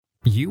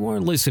You are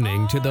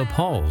listening to The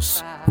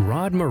Pulse,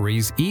 Rod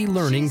Murray's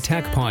e-learning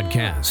tech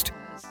podcast.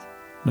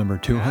 Number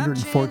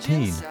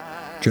 214,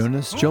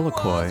 Jonas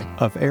Gyalokay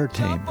of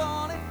Airtame.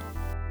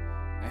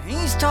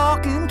 He's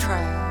talking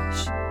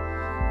trash,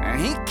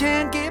 and he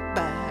can't get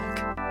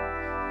back,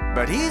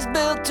 but he's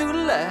built to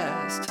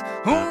last.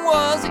 Who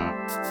was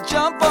it?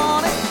 Jump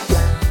on it.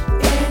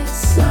 It's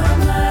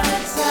summertime.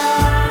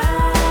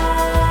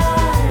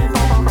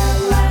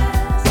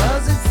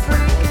 Was it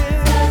freaking?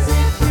 Was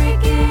it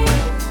freaking?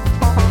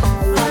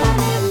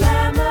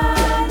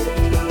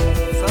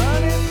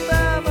 Funny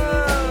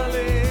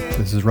family.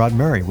 This is Rod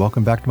Murray.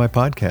 Welcome back to my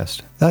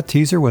podcast. That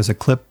teaser was a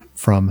clip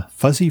from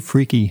Fuzzy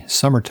Freaky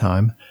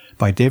Summertime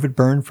by David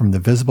Byrne from the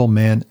Visible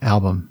Man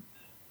album.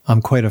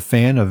 I'm quite a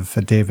fan of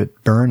David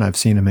Byrne. I've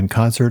seen him in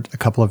concert a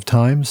couple of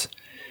times.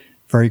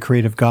 Very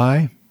creative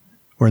guy.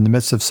 We're in the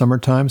midst of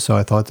summertime, so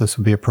I thought this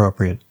would be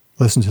appropriate.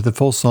 Listen to the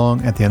full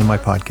song at the end of my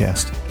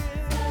podcast.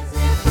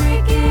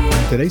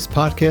 Today's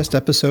podcast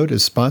episode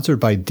is sponsored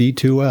by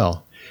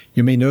D2L.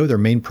 You may know their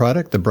main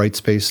product, the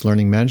Brightspace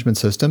Learning Management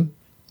System.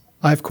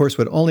 I, of course,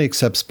 would only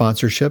accept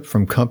sponsorship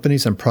from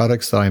companies and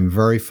products that I'm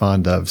very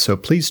fond of, so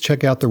please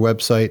check out their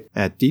website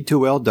at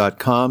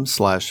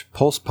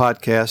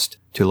d2l.com/pulsepodcast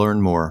to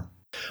learn more.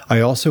 I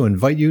also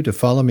invite you to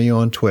follow me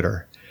on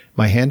Twitter.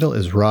 My handle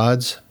is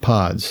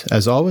RodsPods.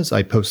 As always,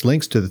 I post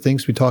links to the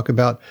things we talk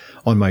about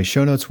on my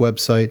show notes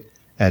website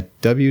at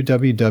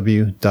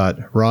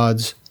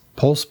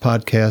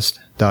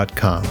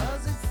www.rodspulsepodcast.com.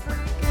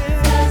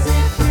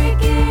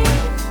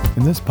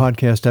 In this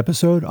podcast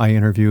episode, I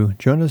interview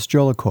Jonas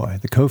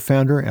Gyalokay, the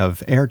co-founder of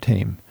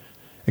Airtame,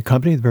 a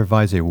company that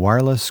provides a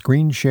wireless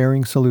screen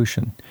sharing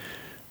solution.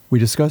 We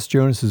discuss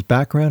Jonas's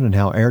background and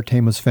how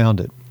Airtame was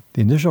founded.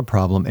 The initial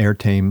problem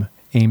Airtame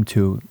aimed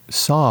to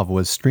solve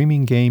was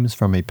streaming games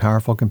from a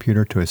powerful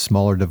computer to a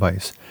smaller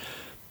device,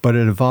 but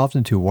it evolved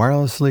into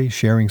wirelessly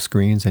sharing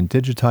screens and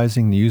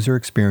digitizing the user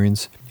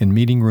experience in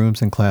meeting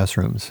rooms and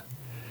classrooms.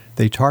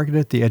 They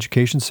targeted the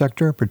education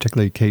sector,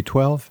 particularly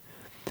K-12,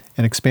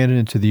 and expanded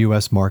into the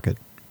U.S. market.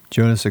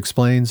 Jonas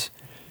explains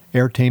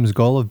Airtame's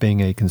goal of being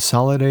a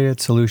consolidated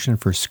solution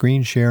for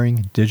screen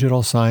sharing,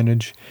 digital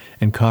signage,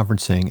 and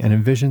conferencing, and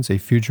envisions a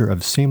future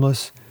of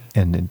seamless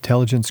and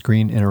intelligent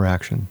screen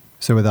interaction.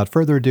 So without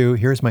further ado,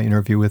 here's my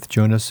interview with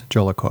Jonas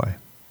Gyalokay.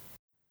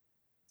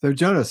 So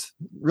Jonas,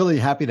 really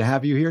happy to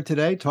have you here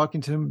today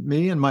talking to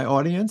me and my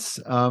audience.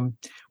 Why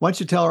don't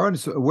you tell our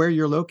audience where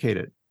you're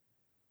located?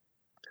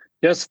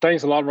 Yes,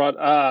 thanks a lot, Rod.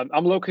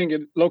 I'm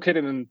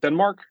located in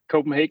Denmark,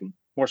 Copenhagen,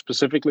 more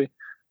specifically.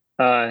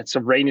 It's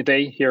a rainy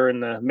day here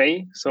in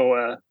May,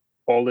 so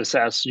all is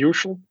as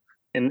usual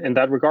in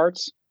that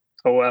regards.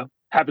 So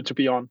happy to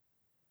be on.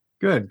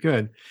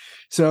 Good.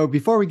 So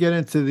before we get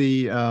into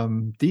the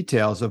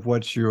details of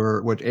what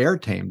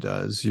Airtame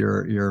does,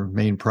 your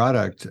main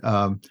product,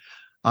 I'm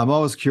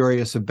always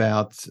curious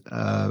about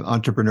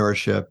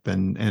entrepreneurship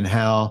and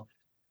how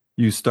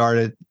you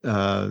started.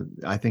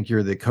 I think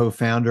you're the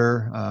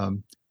co-founder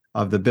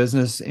of the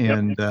business,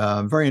 and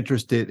I'm very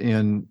interested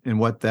in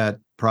what that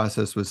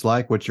process was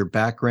like, what's your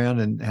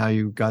background, and how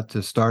you got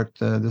to start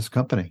this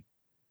company.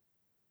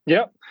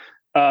 Yeah.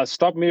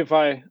 Stop me if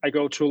I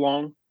go too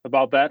long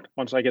about that.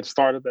 Once I get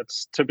started,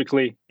 that's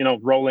typically,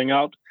 rolling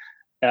out.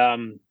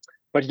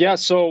 But yeah,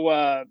 so,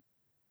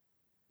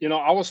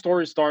 our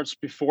story starts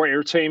before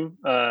Airtame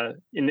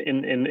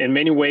in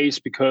many ways,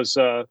 because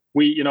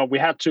we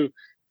had to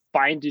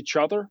find each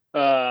other,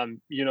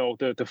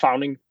 the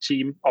founding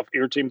team of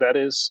Airtame, that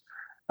is.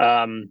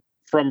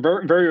 From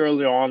very, very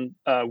early on,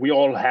 we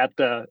all had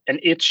an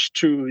itch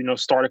to,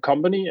 start a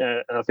company.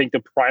 And I think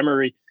the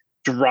primary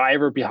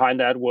driver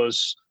behind that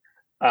was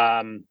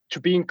to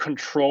be in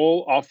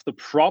control of the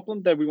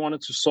problem that we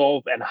wanted to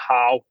solve and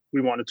how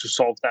we wanted to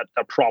solve that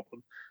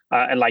problem,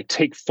 and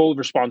take full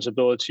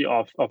responsibility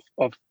of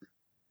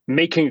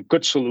making a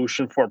good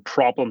solution for a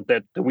problem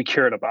that we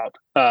cared about.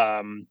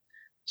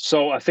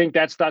 So I think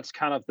that's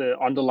kind of the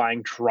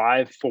underlying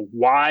drive for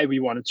why we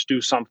wanted to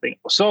do something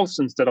ourselves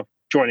instead of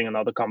joining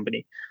another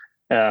company.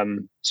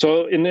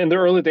 So in the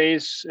early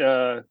days,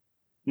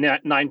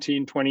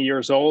 19, 20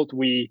 years old,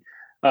 we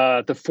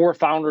the four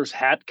founders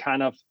had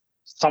kind of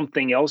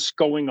something else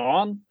going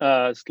on.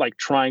 It's like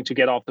trying to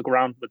get off the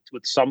ground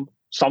with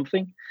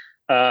something.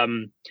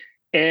 And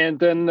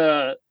then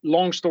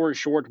long story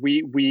short,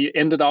 we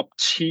ended up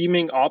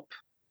teaming up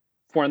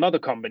for another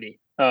company.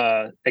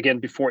 Again,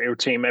 before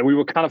Airtame, and we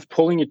were kind of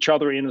pulling each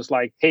other in as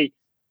like, hey,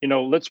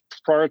 let's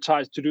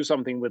prioritize to do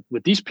something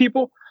with these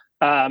people,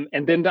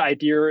 and then the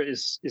idea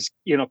is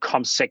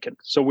comes second.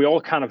 So we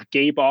all kind of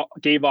gave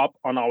up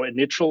on our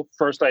initial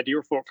first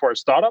idea for a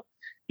startup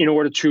in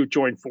order to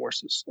join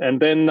forces, and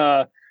then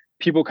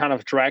people kind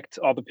of dragged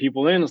other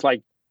people in. It's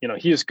like,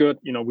 he is good,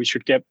 we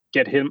should get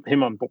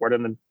him on board,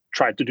 and then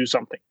try to do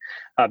something.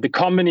 The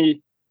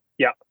company,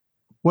 yeah.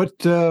 What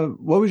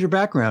was your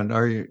background?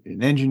 Are you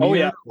an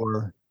engineer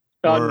or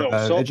no.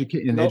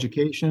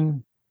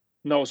 Education?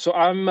 No, so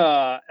I'm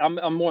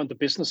more on the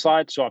business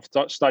side. So I've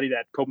studied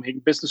at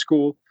Copenhagen Business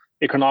School,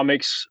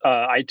 economics,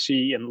 IT,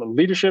 and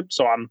leadership.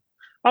 So I'm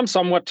I'm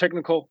somewhat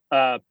technical,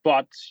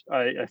 but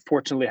I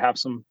fortunately have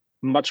some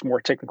much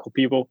more technical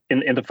people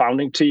in the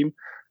founding team.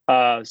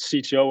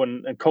 CTO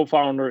and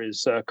co-founder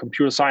is a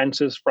computer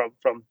scientist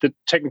from the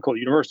Technical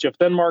University of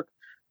Denmark,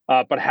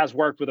 but has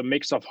worked with a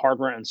mix of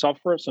hardware and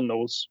software, so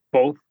knows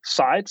both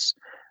sides.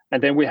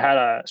 And then we had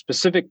a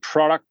specific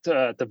product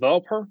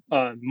developer,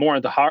 more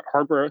on the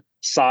hardware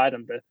side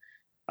and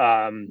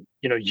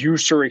the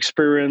user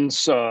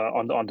experience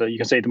on the you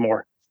can say the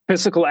more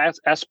physical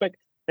aspect,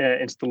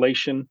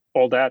 installation,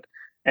 all that.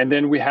 And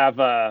then we have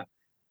a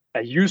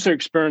user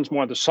experience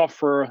more on the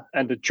software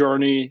and the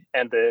journey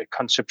and the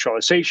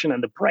conceptualization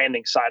and the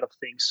branding side of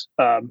things.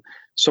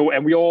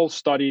 And we all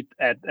studied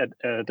at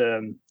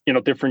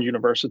different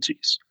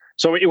universities.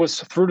 So it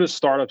was through the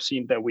startup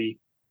scene that we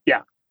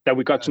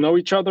got to know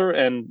each other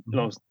and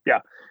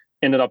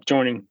ended up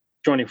joining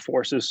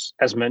forces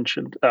as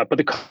mentioned. But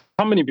the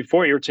company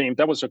before Airtame,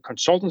 that was a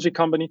consultancy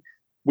company.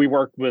 We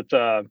worked with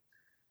a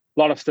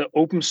lot of the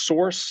open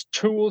source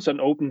tools and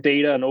open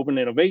data and open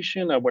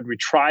innovation. And what we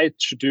tried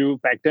to do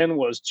back then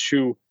was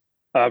to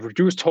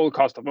reduce total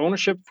cost of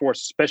ownership for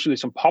especially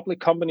some public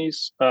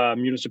companies,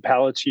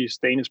 municipalities,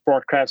 Danish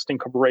Broadcasting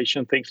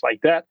Corporation, things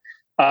like that,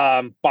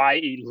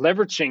 by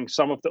leveraging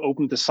some of the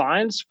open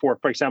designs for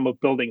example,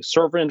 building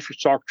server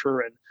infrastructure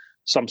and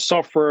some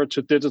software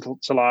to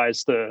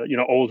digitalize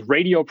the old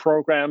radio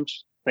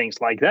programs, things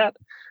like that.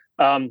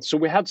 So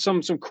we had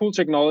some cool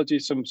technology,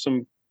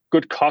 some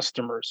good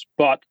customers,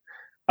 but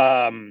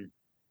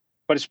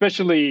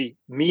especially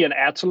me and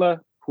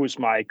Attila, who is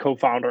my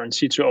co-founder and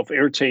CTO of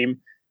Airtame,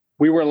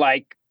 we were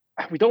like,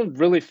 we don't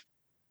really,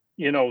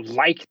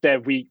 like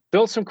that we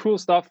build some cool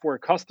stuff for a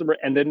customer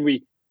and then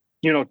we,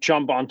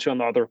 jump onto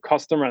another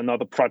customer,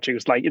 another project.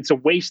 It's like, it's a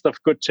waste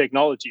of good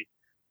technology,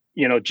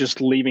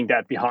 just leaving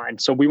that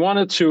behind. So we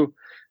wanted to,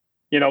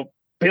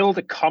 build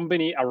a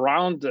company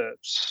around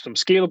some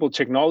scalable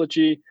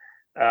technology.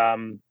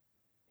 And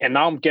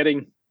now I'm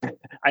getting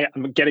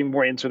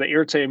more into the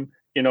Airtame,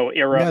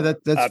 era. Yeah,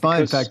 that's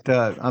fine. In fact,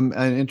 I'm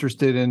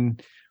interested in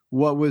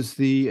what was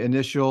the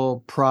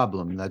initial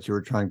problem that you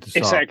were trying to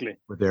solve exactly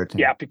with Airtame.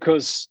 Yeah,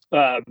 because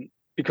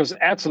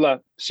Attila,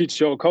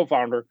 CTO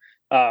co-founder,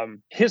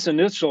 his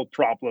initial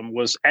problem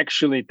was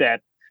actually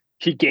that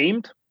he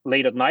gamed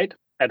late at night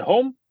at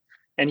home,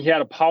 and he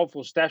had a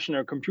powerful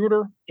stationary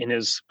computer in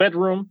his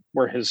bedroom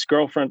where his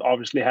girlfriend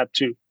obviously had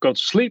to go to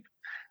sleep.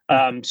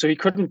 So he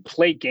couldn't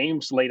play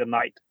games late at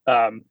night.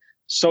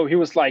 So he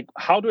was like,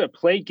 how do I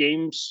play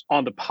games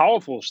on the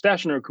powerful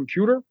stationary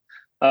computer?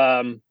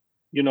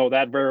 You know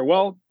that very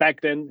well.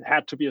 Back then, it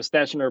had to be a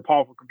stationary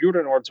powerful computer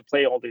in order to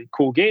play all the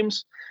cool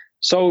games.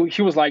 So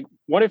he was like,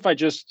 what if I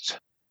just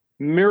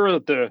mirror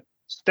the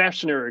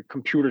stationary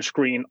computer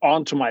screen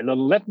onto my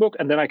little netbook,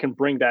 and then I can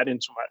bring that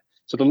into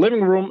the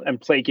living room and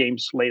play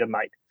games late at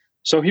night.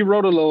 So he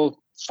wrote a little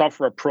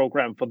software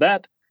program for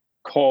that,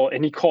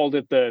 and he called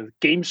it the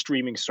game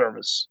streaming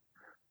service.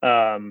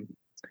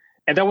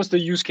 And that was the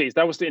use case.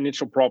 That was the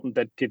initial problem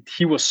that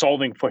he was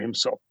solving for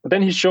himself. But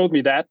then he showed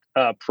me that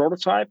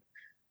prototype.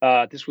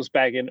 This was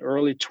back in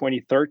early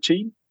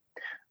 2013.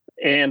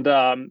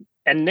 And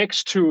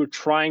next to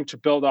trying to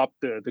build up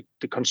the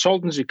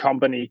consultancy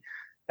company,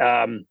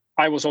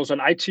 I was also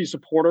an IT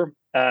supporter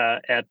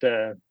at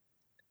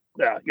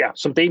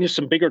some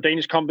bigger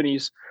Danish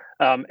companies.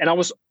 And I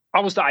was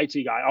the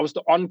IT guy. I was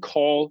the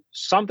on-call.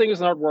 Something is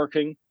not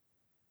working.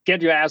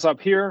 Get your ass up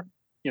here.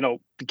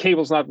 The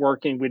cable's not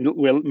working.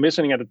 We're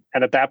missing an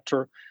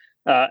adapter,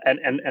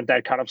 and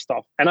that kind of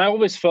stuff. And I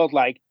always felt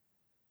like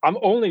I'm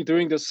only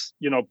doing this,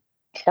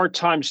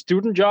 part-time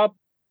student job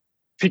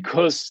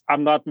because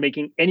I'm not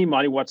making any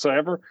money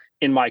whatsoever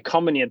in my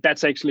company, and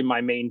that's actually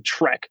my main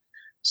track.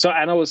 So,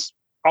 and I was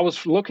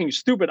looking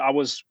stupid. I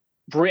was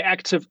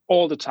reactive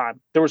all the time.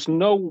 There was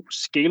no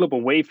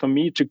scalable way for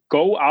me to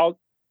go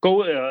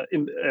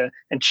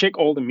and check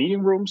all the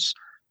meeting rooms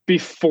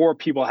before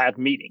people had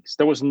meetings.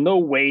 There was no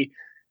way.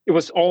 It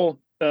was all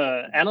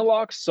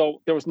analog,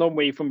 so there was no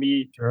way for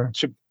me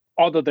to,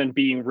 other than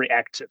being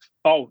reactive.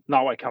 Oh,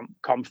 now I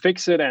come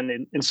fix it,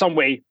 and in some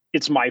way,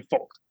 it's my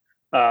fault,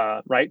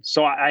 right?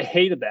 So I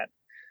hated that.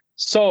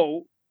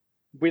 So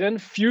we then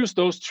fused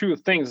those two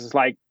things. It's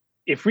like,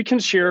 if we can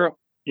share,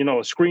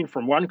 a screen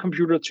from one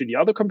computer to the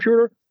other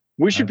computer,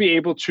 we should be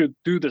able to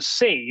do the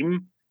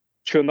same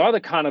to another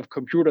kind of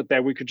computer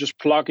that we could just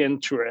plug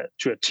into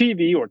a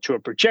TV or to a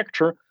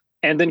projector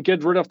and then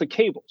get rid of the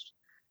cables.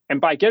 And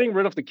by getting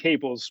rid of the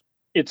cables,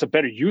 it's a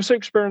better user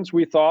experience,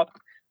 we thought.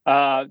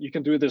 You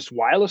can do this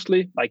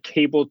wirelessly, like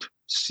cabled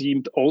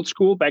seemed old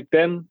school back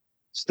then,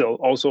 still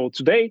also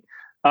today.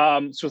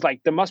 So it's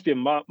like there must be a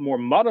more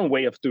modern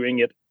way of doing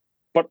it.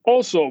 But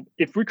also,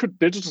 if we could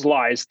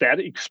digitalize that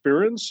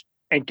experience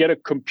and get a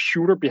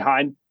computer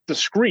behind the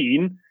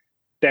screen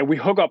that we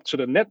hook up to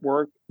the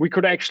network, we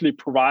could actually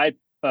provide,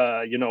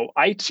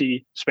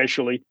 IT,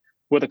 especially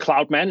with a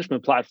cloud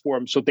management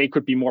platform, so they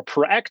could be more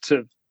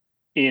proactive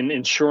in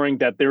ensuring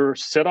that their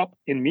setup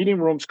in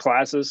meeting rooms,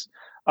 classes,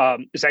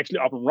 is actually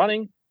up and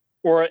running,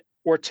 or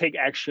take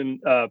action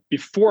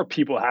before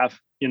people have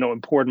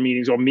important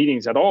meetings or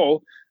meetings at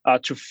all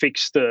to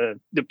fix the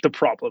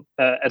problem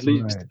at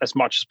least as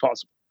much as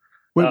possible.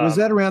 Was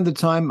that around the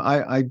time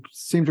I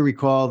seem to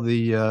recall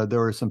there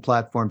were some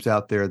platforms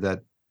out there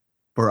that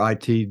for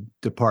IT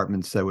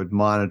departments that would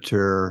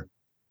monitor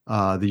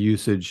the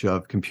usage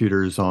of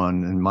computers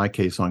in my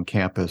case, on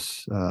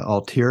campus.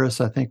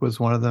 Altiris, I think, was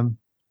one of them.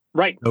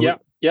 Right. So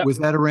yeah. Was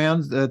that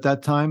around at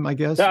that time? I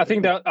guess. Yeah, I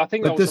think that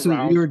was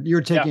around.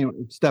 You're taking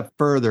a step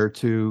further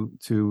to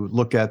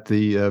look at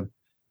the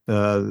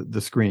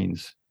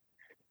screens.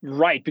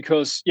 Right,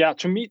 because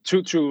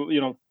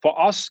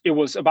for us it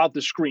was about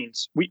the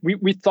screens.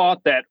 We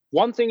thought that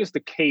one thing is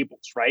the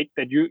cables, right?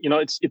 That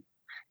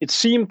it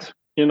seemed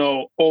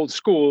old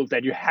school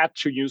that you had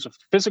to use a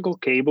physical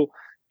cable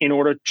in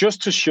order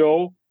just to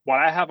show what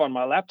I have on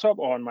my laptop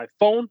or on my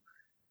phone,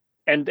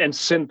 and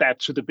send that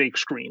to the big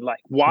screen. Like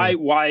why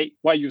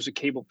use a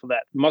cable for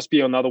that? Must be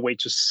another way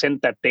to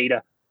send that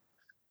data,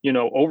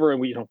 over.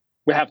 And we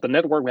have the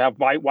network, we have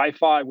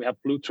Wi-Fi, we have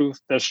Bluetooth.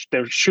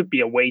 There should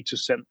be a way to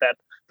send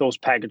those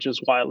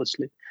packages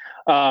wirelessly.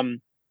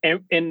 And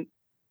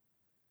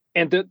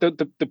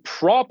the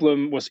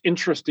problem was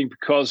interesting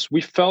because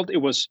we felt it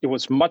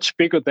was much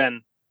bigger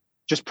than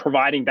just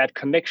providing that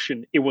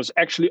connection. It was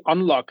actually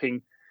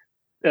unlocking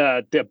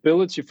the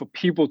ability for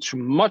people to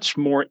much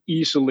more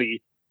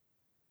easily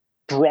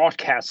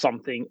broadcast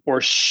something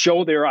or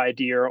show their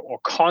idea or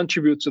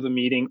contribute to the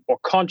meeting or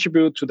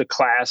contribute to the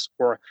class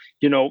or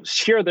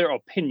share their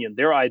opinion,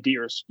 their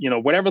ideas,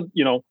 whatever.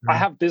 I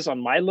have this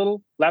on my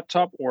little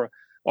laptop or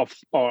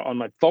on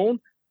my phone.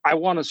 I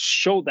want to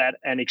show that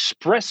and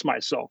express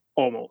myself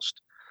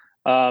almost.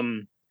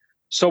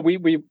 So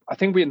I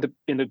think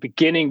in the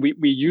beginning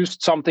we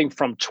used something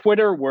from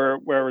Twitter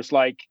where it's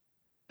like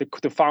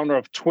the founder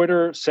of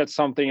Twitter said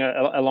something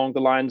along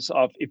the lines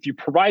of, if you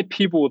provide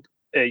people with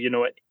an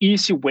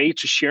easy way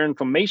to share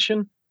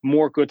information,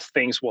 more good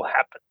things will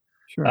happen.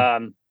 Sure.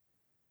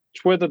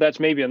 Twitter, that's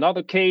maybe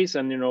another case,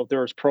 and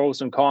there's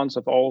pros and cons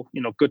of all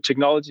good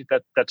technology.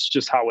 That's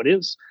just how it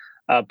is.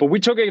 But we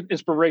took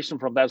inspiration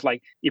from that. It's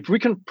like, if we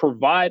can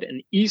provide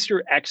an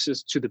easier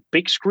access to the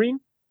big screen,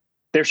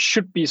 there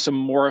should be some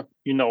more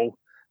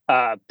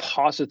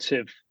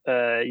positive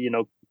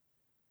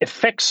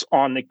effects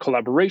on the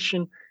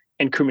collaboration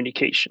and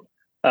communication.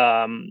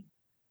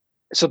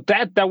 So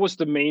that was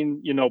the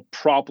main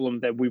problem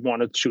that we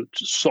wanted to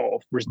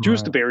solve,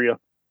 reduce the barrier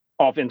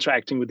of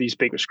interacting with these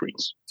bigger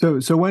screens. So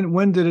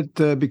when did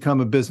it become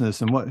a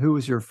business, and who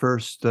was your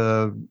first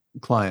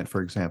client,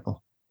 for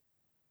example?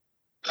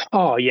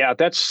 Oh yeah,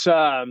 that's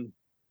a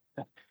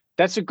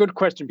good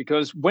question,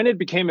 because when it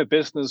became a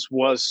business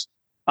was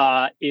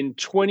end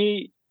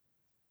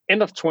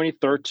of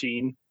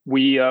 2013.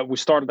 We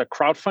started a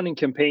crowdfunding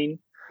campaign.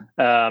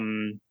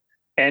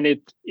 And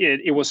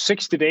it was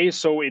 60 days,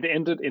 so it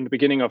ended in the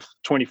beginning of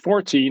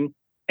 2014.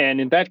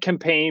 And in that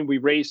campaign, we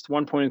raised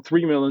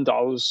 $1.3 million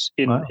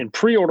in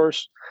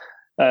pre-orders.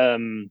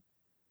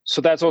 So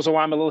that's also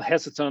why I'm a little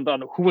hesitant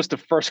on who was the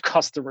first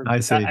customer. I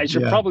see. I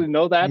should probably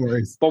know that,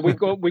 but we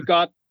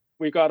got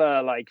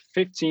like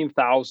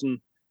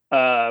 15,000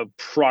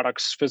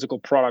 physical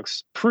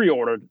products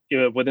pre-ordered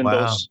within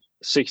those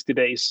 60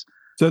 days.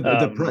 So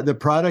the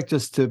product,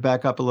 just to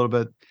back up a little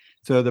bit,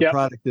 so the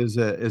product is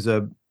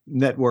a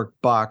network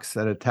box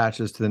that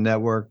attaches to the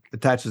network,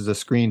 attaches a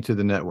screen to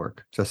the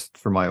network, just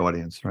for my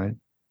audience, right?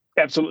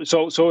 Absolutely.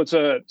 So it's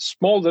a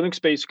small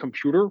Linux-based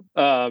computer.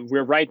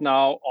 We're right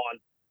now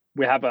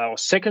we have our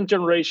second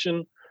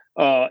generation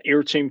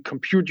Airtame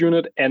compute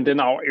unit, and then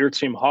our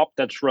Airtame hub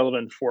that's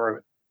relevant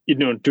for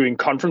doing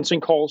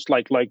conferencing calls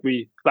like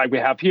we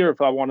have here.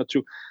 If I wanted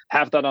to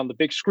have that on the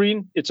big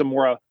screen, it's the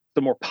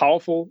more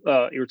powerful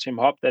Airtame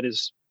hub that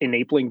is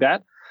enabling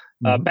that.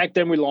 Back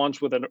then we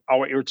launched with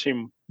our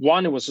Airtame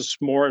 1. It was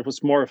more of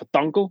a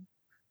dongle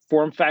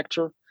form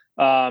factor,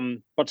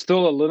 but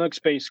still a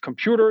Linux-based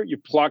computer. You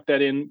plug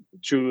that in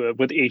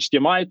with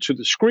HDMI to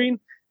the screen,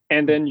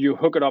 and then you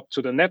hook it up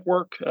to the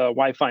network,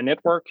 Wi-Fi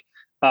network,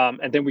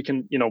 and then we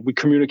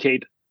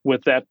communicate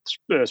with that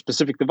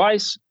specific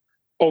device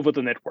over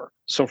the network.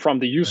 So from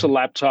the user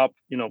laptop,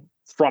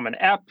 from an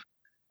app,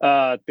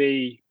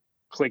 they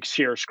click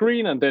share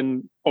screen, and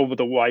then over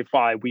the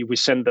Wi-Fi we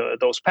send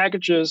those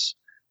packages.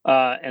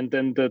 And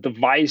then the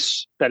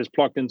device that is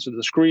plugged into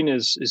the screen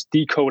is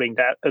decoding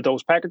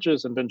those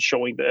packages and then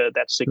showing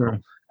that signal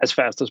as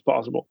fast as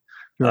possible.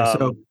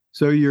 Sure.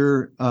 So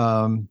you're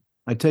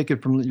I take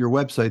it from your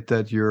website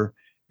that your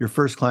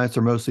first clients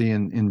are mostly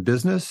in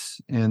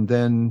business, and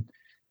then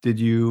did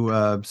you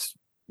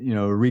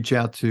reach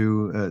out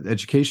to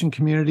education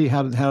community?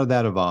 How did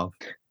that evolve?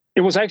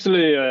 It was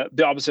actually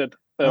the opposite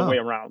way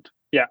around.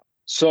 Yeah.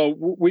 So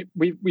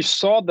we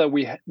saw that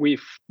we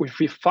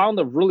found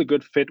a really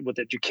good fit with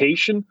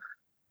education,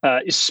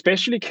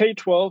 especially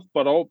K-12,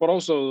 but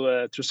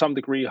also to some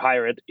degree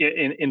higher ed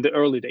in the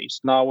early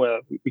days.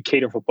 Now we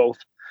cater for both,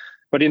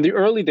 but in the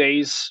early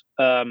days,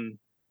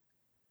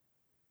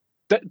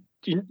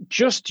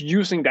 just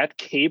using that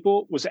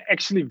cable was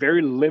actually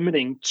very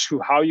limiting to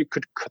how you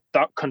could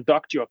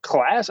conduct your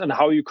class and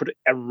how you could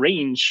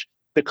arrange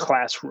the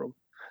classroom.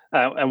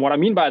 And what I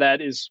mean by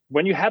that is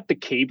when you have the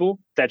cable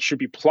that should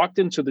be plugged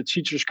into the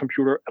teacher's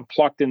computer and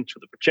plugged into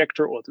the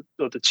projector or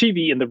the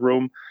TV in the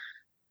room,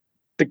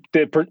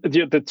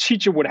 the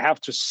teacher would have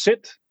to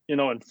sit,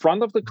 in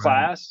front of the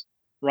class,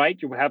 right?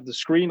 You would have the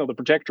screen or the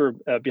projector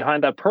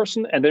behind that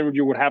person, and then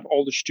you would have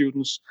all the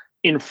students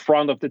in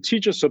front of the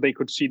teacher so they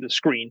could see the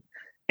screen.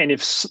 And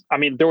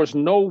there was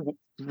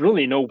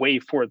really no way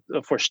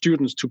for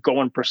students to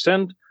go and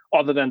present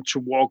other than to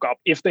walk up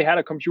if they had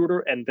a computer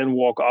and then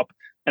walk up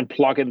and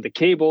plug in the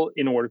cable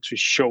in order to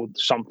show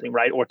something,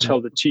 right? Or tell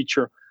the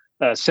teacher,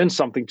 send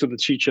something to the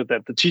teacher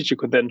that the teacher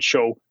could then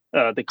show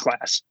the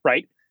class,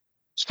 right?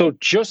 So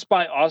just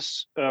by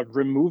us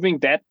removing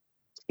that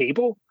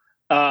cable,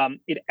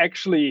 it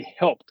actually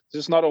helped.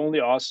 This is not only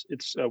us;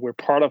 we're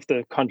part of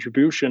the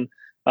contribution,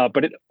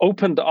 but it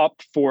opened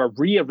up for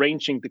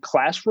rearranging the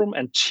classroom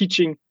and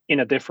teaching in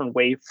a different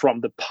way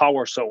from the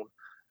power zone.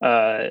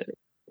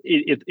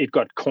 It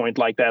got coined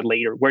like that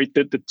later, where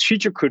the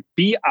teacher could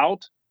be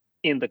out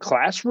in the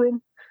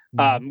classroom,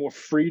 more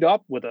freed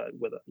up with a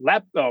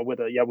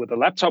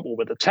laptop or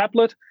with a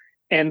tablet,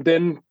 and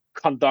then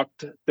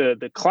conduct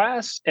the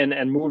class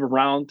and move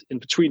around in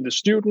between the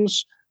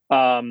students.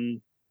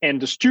 And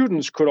the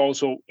students could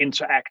also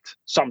interact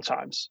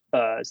sometimes.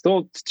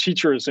 Still, the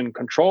teacher is in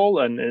control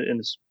and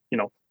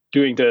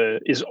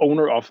is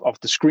owner of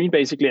the screen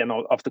basically and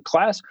of the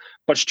class,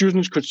 but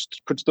students could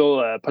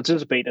still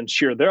participate and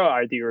share their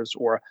ideas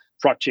or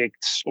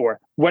projects or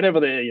whatever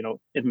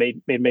it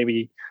may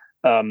be.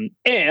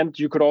 And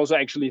you could also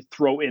actually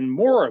throw in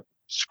more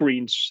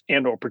screens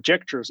and or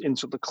projectors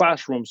into the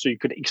classroom so you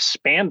could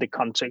expand the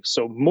context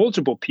so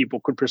multiple people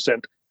could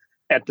present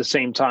at the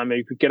same time and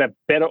you could get a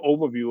better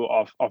overview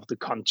of the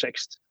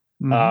context.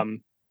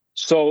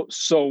 So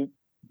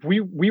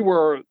we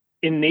were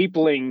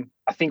enabling,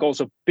 I think,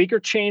 also bigger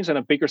change and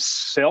a bigger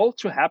sell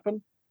to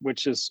happen,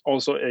 which is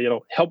also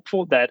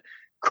helpful that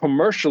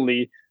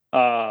commercially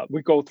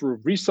we go through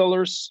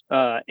resellers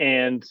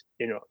and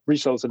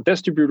resellers and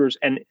distributors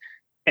and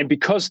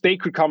because they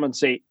could come and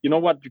say, you know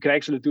what, you can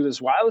actually do this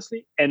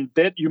wirelessly, and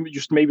then you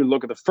just maybe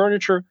look at the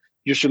furniture,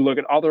 you should look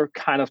at other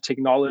kind of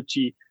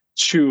technology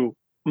to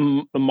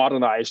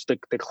modernize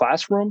the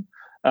classroom.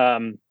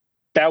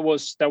 That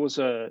was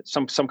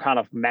some kind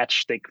of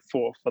matchstick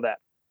for that.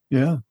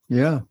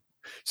 Yeah.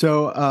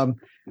 So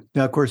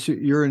now, of course,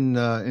 you're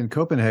in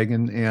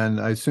Copenhagen, and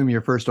I assume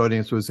your first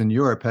audience was in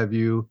Europe. Have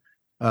you?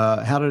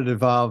 How did it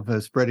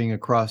evolve, spreading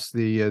across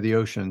the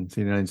ocean to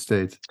the United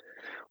States?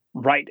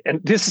 Right, and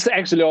this is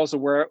actually also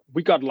where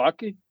we got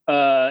lucky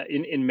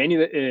in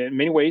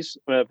many ways.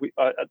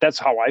 That's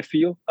how I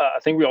feel. I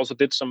think we also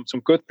did some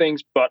good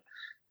things, but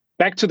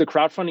back to the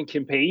crowdfunding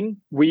campaign,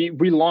 we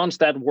launched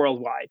that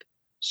worldwide.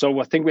 So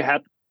I think we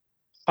had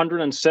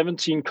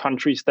 117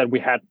 countries that we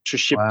had to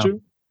ship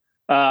to.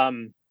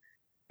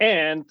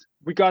 And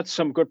we got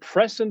some good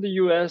press in the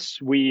US.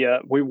 We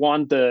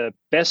won the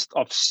Best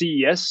of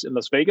CES in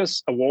Las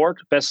Vegas award,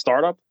 Best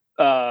Startup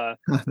in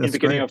the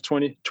beginning of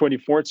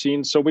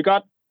 2014. So we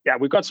got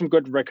some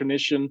good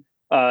recognition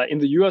in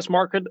the US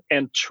market,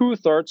 and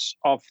 2/3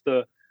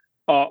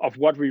 of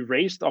what we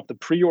raised of the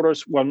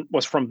pre-orders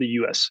was from the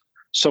US.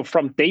 So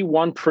from day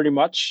one, pretty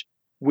much,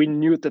 we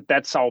knew that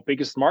that's our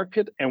biggest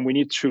market, and we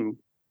need to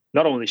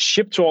not only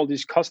ship to all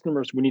these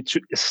customers, we need to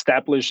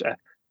establish a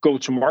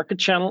go-to-market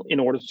channel in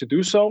order to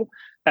do so.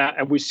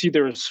 And we see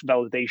there is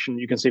validation,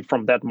 you can say,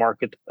 from that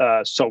market.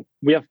 So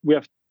we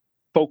have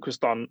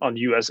focused on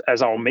US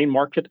as our main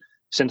market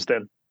since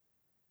then.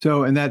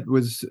 So, and that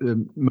was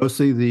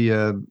mostly the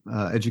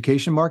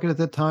education market at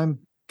that time,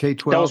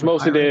 K-12? That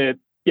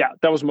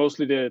was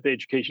mostly the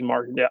education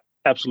market. Yeah,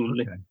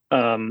 absolutely.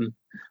 Okay.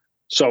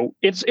 So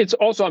it's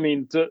also,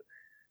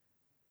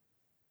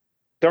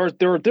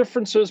 there are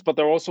differences, but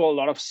there are also a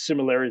lot of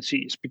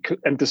similarities.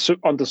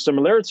 On the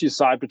similarity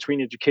side between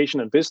education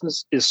and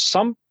business is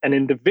an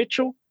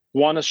individual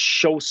want to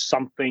show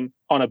something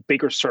on a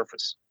bigger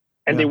surface.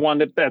 And they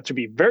want that to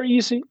be very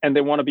easy, and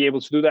they want to be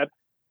able to do that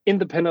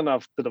independent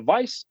of the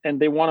device, and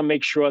they want to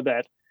make sure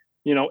that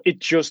it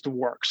just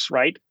works,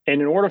 right? And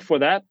in order for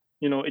that,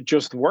 it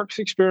just works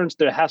experience,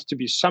 there has to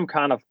be some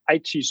kind of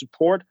IT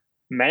support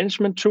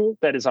management tool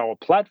that is our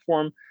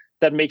platform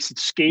that makes it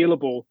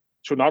scalable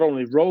to not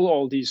only roll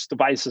all these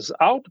devices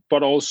out,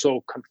 but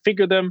also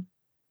configure them,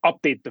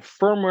 update the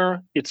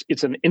firmware.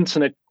 It's an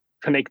internet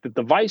connected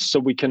device, so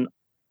we can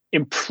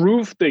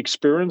improve the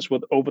experience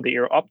with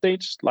over-the-air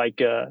updates,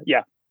 like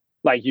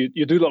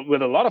you do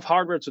with a lot of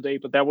hardware today,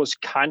 but that was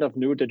kind of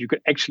new that you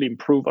could actually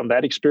improve on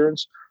that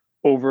experience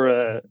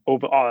over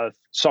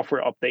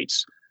software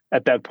updates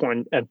at that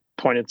point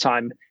in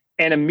time.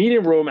 And a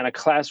meeting room and a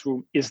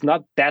classroom is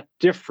not that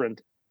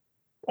different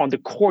on the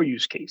core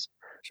use case.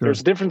 Sure.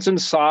 There's a difference in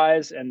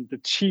size, and the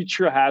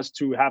teacher has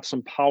to have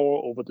some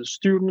power over the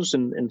students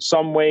in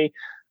some way.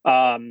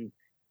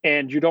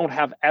 And you don't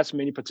have as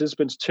many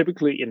participants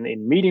typically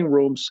in meeting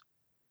rooms.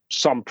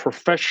 Some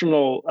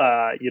professional,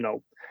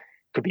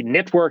 could be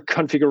network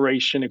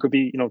configuration. It could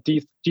be,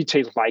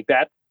 details like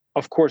that.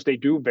 Of course, they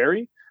do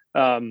vary.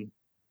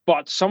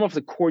 but some of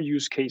the core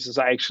use cases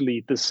are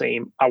actually the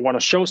same. I want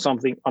to show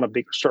something on a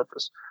bigger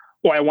surface,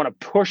 or I want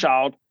to push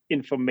out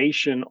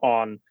information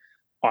on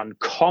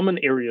common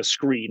area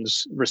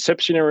screens,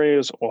 reception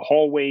areas or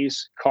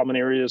hallways, common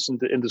areas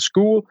in the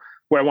school,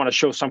 where I want to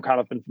show some kind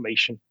of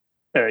information.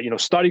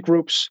 Study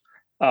groups,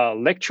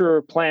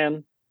 lecture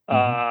plan,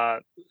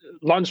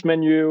 lunch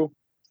menu,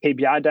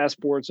 KPI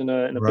dashboards in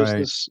a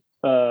business.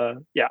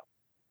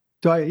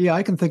 So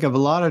I can think of a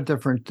lot of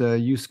different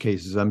use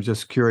cases. I'm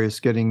just curious,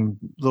 getting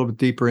a little bit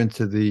deeper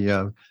into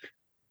the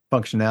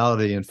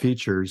functionality and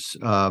features.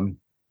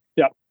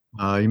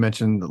 You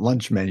mentioned the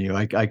lunch menu.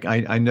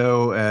 I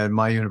know at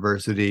my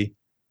university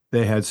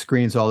they had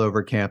screens all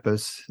over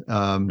campus,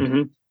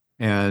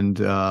 and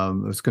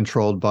it was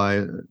controlled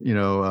by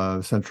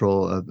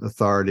central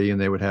authority,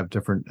 and they would have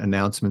different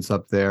announcements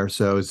up there.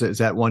 So is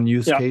that one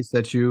use case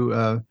that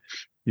you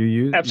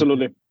use?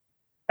 Absolutely.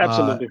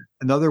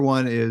 Another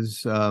one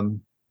is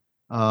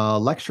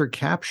lecture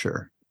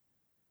capture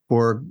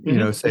for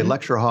say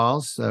lecture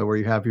halls where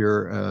you have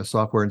your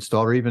software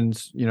installed, or even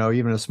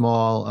a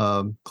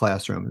small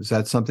classroom. Is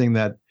that something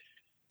that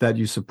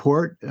you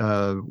support,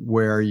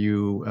 where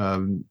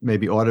you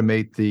maybe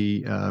automate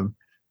the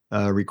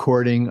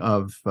recording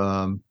of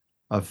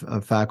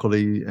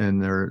faculty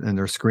and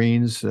their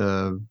screens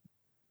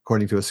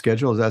according to a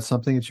schedule? Is that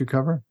something that you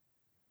cover?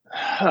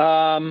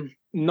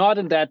 Not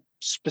in that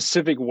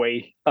specific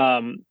way.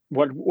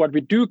 What we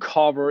do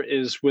cover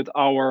is with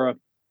our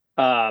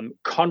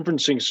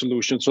conferencing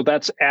solution. So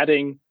that's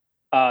adding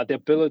the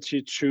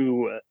ability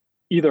to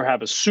either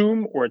have a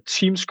Zoom or a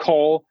Teams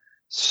call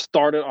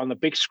started on the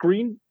big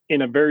screen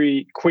in a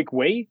very quick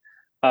way,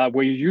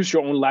 where you use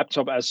your own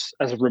laptop as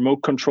a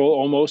remote control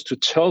almost to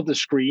tell the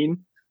screen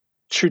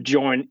to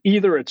join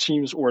either a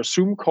Teams or a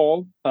Zoom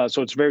call.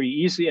 So it's very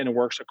easy, and it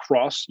works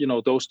across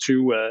those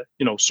two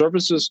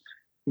services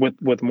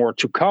with more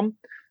to come.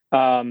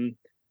 And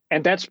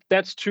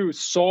that's to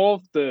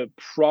solve the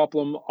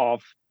problem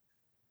of,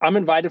 I'm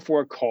invited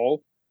for a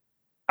call.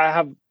 I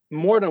have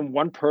more than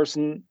one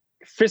person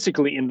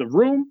physically in the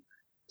room.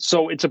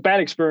 So it's a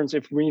bad experience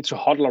if we need to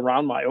huddle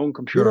around my own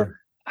computer. Sure.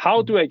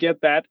 How do I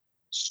get that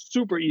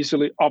super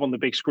easily up on the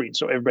big screen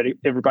so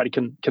everybody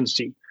can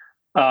see?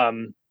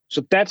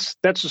 So that's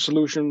a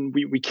solution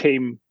we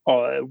came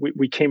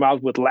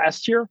out with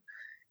last year.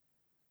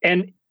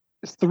 And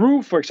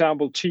through, for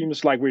example,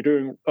 Teams, like we're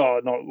doing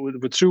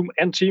with Zoom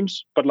and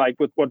Teams, but like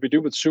with what we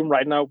do with Zoom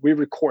right now, we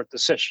record the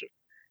session.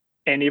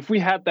 And if we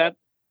had that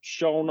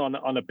shown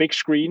on a big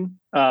screen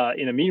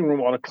in a meeting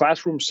room or a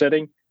classroom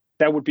setting,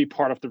 that would be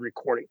part of the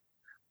recording.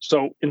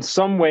 So in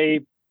some way,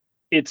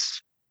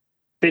 it's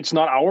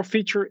not our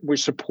feature. We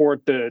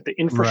support the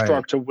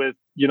infrastructure with,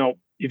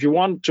 if you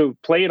want to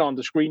play it on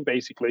the screen,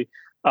 basically,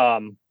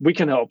 we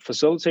can help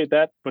facilitate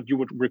that, but you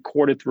would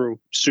record it through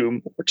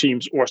Zoom or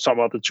Teams or some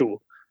other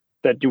tool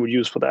that you would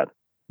use for that.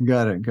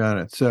 Got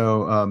it.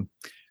 So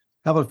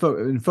how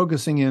about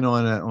focusing in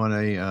on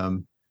a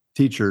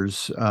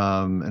teachers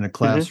in a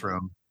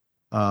classroom?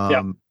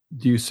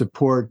 Do you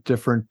support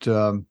different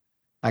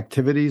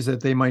activities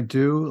that they might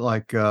do,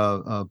 like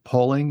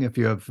polling? If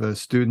you have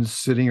students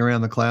sitting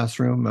around the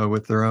classroom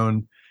with their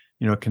own,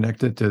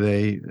 connected,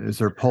 is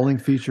there polling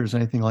features,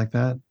 anything like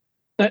that?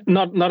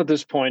 Not at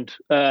this point.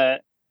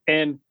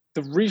 And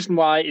the reason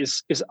why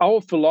is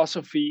our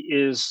philosophy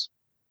is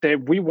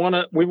that we want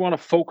to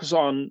focus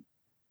on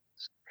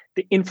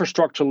the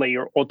infrastructure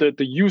layer, or the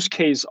use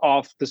case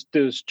of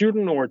the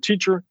student or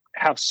teacher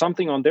have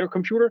something on their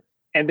computer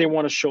and they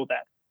want to show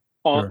that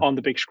on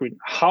the big screen.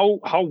 How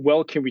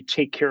well can we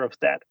take care of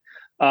that?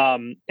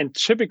 And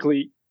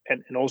typically,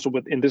 and also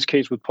in this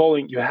case with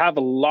polling, you have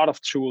a lot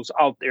of tools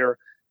out there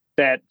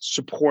that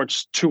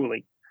supports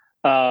tooling.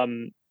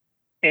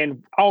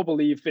 And our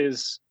belief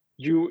is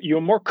you're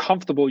more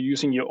comfortable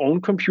using your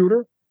own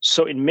computer.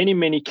 So in many,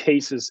 many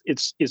cases,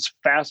 it's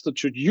faster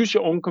to use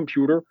your own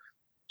computer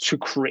to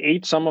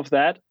create some of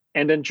that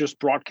and then just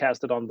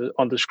broadcast it on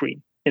the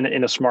screen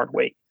in a smart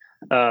way.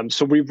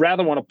 So we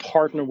rather want to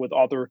partner with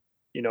other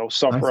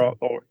software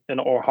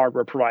or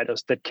hardware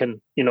providers that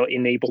can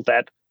enable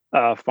that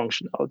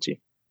functionality.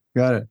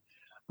 Got it.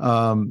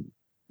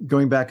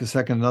 Going back a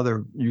second,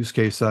 another use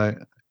case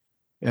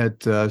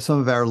at some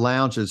of our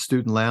lounges,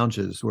 student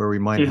lounges, where we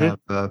might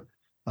have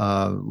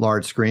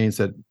large screens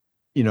that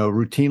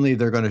routinely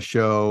they're going to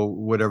show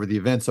whatever the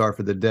events are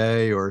for the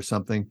day or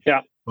something.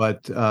 Yeah.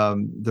 But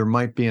there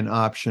might be an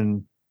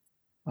option.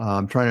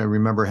 I'm trying to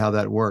remember how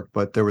that worked,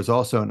 but there was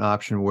also an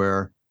option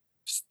where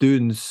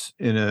students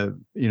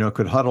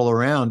could huddle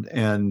around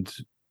and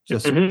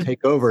just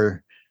take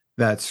over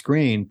that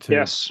screen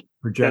to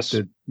project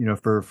it,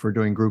 for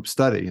doing group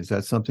study. Is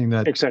that something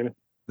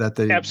that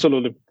they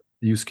absolutely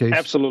use case?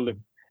 Absolutely.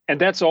 And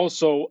that's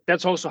also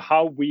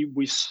how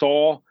we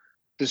saw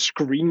the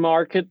screen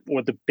market,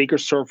 or the bigger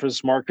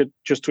surface market,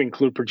 just to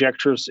include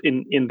projectors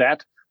in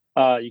that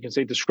you can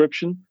say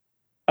description,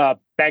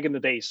 back in the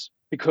days.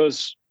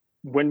 Because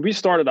when we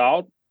started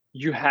out,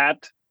 you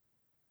had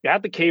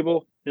the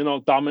cable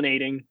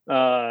dominating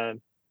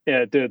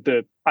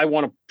I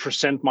want to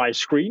present my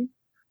screen,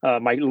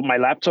 my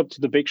laptop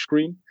to the big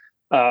screen.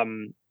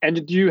 And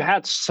you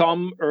had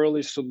some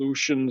early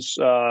solutions,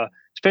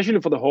 especially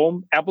for the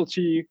home. Apple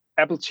TV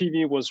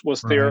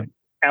was there, Right.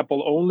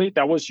 Apple only.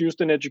 That was used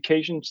in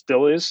education,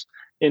 still is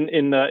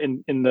in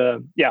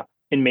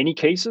many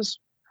cases.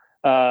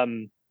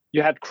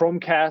 You had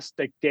Chromecast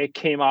that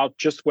came out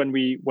just when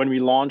we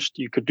launched.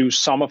 You could do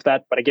some of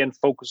that, but again,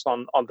 focused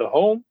on the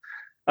home.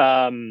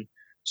 But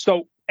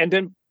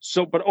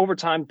over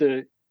time,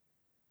 the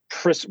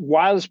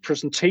wireless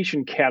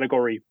presentation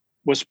category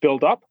was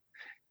built up,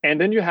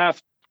 and then you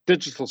have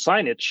digital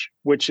signage,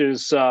 which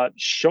is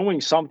showing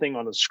something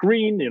on the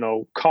screen.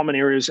 Common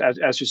areas,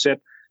 as you said,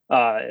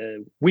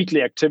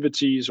 weekly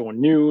activities or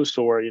news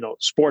or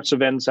sports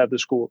events at the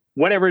school,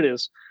 whatever it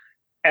is,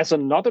 as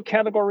another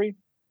category.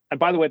 And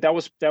by the way, that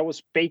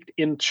was baked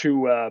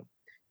into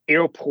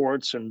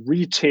airports and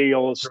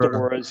retail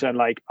stores, and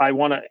like I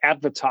want to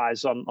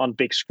advertise on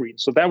big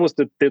screens. So that was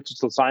the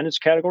digital signage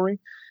category.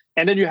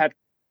 And then you had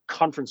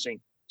conferencing,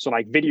 so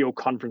like video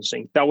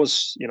conferencing. That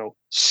was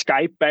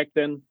Skype back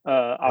then,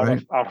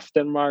 out of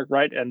Denmark,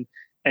 right? And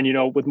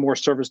with more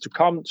service to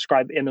come,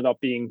 Skype ended up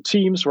being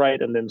Teams,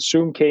 right? And then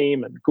Zoom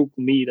came, and Google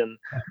Meet,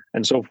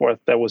 and so forth.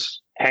 That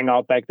was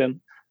Hangout back then,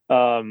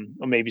 or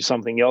maybe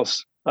something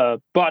else.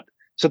 But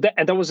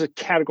that was a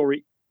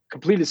category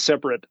completely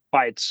separate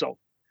by itself.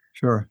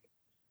 Sure.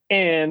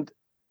 And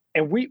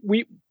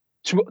we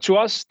to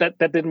us that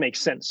didn't make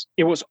sense.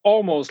 It was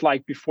almost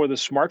like before the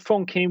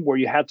smartphone came, where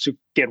you had to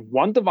get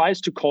one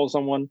device to call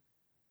someone,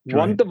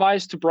 one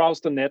device to browse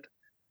the net,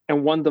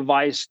 and one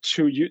device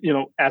to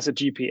as a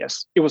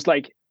GPS. It was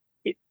like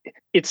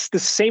it's the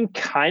same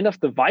kind of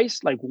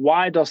device. Like,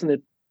 why doesn't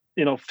it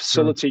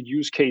facilitate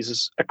use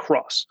cases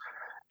across?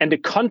 And the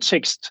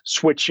context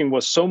switching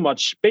was so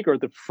much bigger.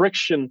 The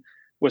friction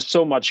was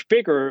so much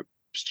bigger,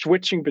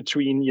 switching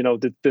between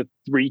the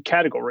three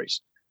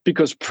categories,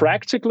 because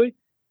practically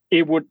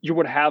you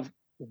would have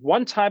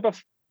one type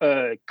of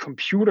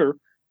computer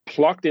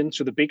plugged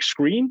into the big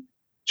screen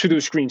to do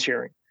screen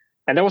sharing,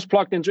 and that was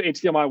plugged into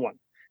HDMI 1.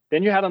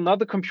 Then you had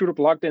another computer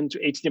plugged into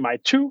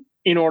HDMI 2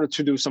 in order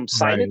to do some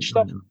signage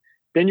stuff.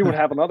 Then you would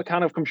have another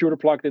kind of computer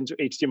plugged into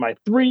HDMI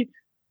 3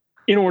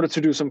 in order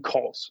to do some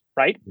calls,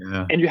 right?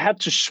 Yeah. And you had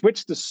to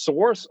switch the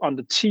source on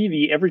the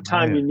TV every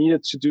time you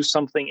needed to do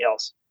something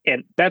else.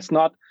 And that's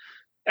not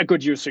a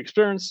good user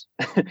experience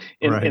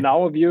in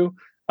our view.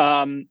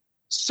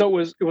 So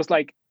it was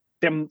like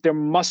there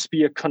must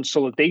be a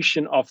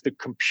consolidation of the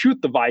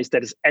compute device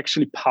that is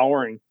actually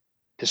powering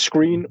the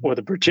screen or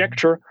the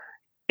projector.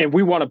 And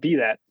we want to be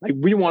that. Like,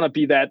 we want to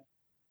be that.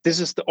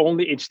 This is the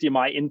only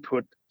HDMI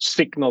input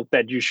signal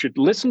that you should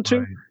listen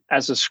to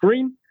as a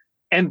screen.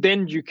 And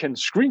then you can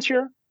screen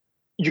share.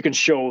 You can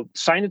show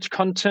signage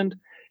content.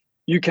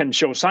 You can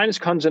show signage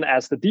content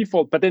as the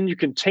default, but then you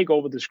can take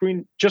over the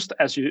screen just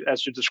as you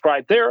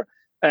described there,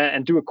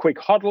 and do a quick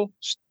huddle,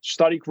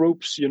 study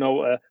groups,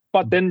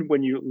 But then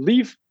when you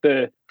leave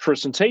the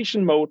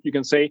presentation mode, you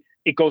can say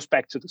it goes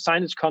back to the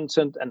signage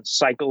content and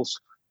cycles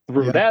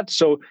through that.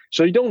 So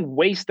you don't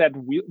waste that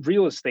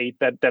real estate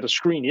that a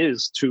screen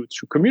is to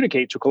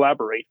communicate, to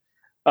collaborate.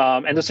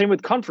 And the same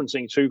with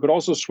conferencing. So you could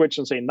also switch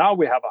and say, now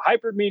we have a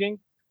hybrid meeting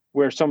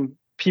where some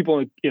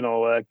people,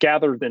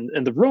 gathered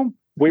in the room.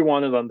 We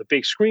want it on the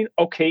big screen.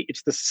 Okay,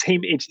 it's the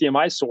same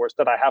HDMI source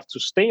that I have to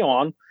stay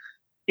on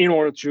in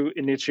order to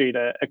initiate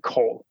a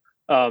call.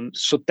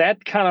 So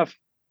that kind of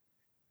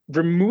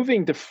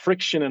removing the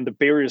friction and the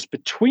barriers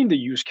between the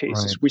use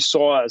cases we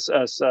saw as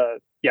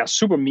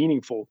super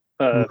meaningful.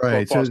 For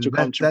us to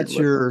contribute. That's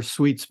your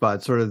sweet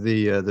spot, sort of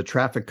the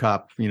traffic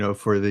cop,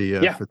 for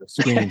the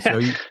screen. So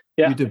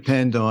you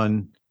depend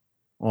on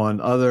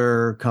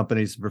other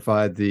companies to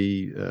provide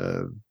the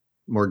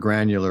more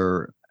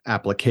granular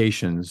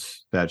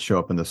applications that show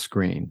up on the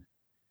screen.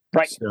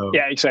 Right. So,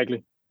 yeah.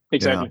 Exactly.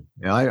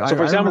 Yeah. So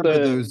for example, I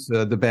remember those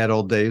the bad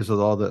old days with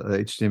all the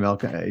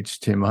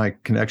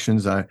HDMI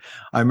connections. I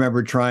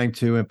remember trying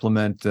to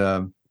implement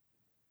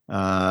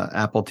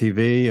Apple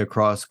TV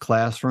across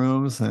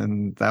classrooms,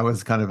 and that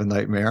was kind of a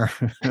nightmare.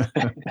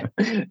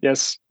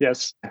 Yes.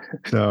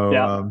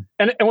 So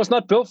and it was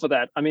not built for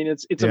that. I mean,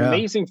 it's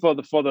amazing for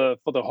the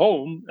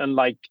home, and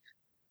like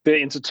the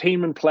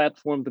entertainment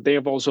platform that they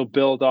have also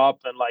built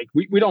up, and like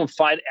we don't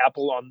fight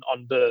Apple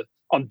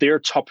on their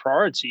top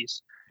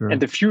priorities. Sure. And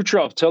the future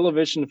of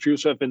television, the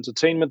future of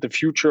entertainment, the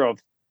future of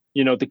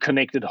the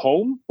connected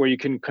home, where you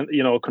can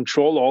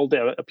control all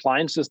the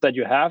appliances that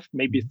you have,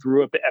 maybe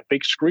through a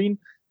big screen.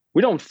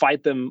 We don't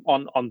fight them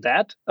on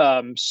that.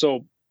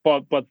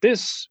 But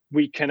this,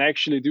 we can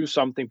actually do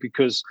something,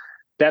 because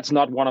that's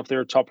not one of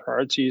their top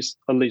priorities,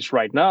 at least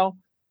right now.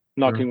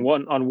 Knocking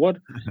on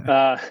wood.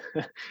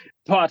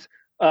 But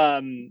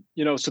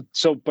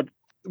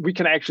we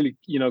can actually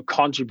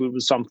contribute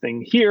with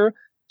something here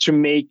to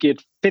make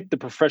it fit the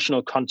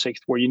professional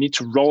context, where you need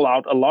to roll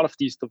out a lot of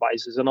these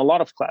devices in a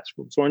lot of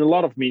classrooms or in a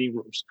lot of meeting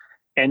rooms,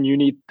 and you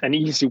need an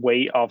easy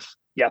way of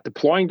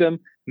deploying them,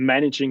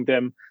 managing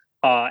them.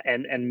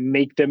 And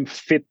make them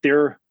fit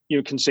their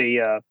you can say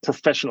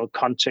professional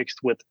context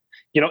with,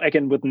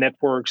 again, with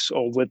networks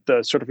or with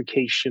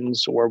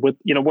certifications or with,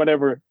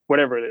 whatever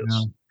it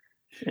is.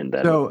 Yeah. And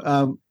that.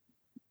 So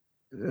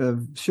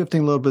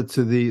shifting a little bit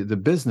to the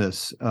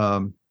business,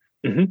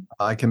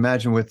 I can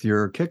imagine with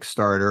your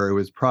Kickstarter, it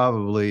was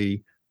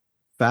probably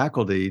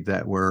faculty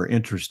that were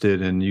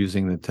interested in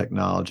using the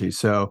technology.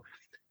 So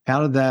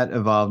how did that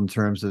evolve in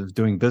terms of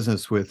doing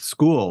business with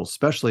schools,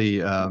 especially,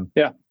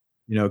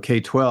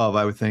 K-12?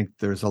 I would think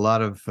there's a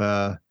lot of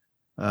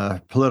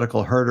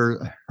political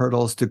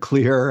hurdles to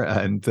clear,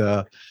 and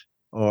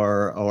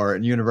or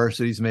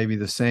universities may be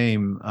the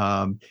same.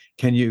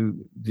 Do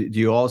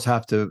you always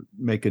have to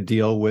make a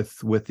deal with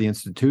the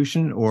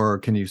institution, or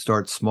can you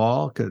start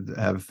small? Could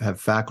have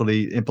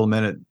faculty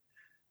implemented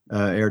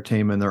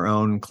Airtame in their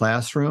own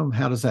classroom?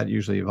 How does that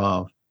usually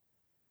evolve?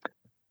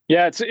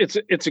 Yeah,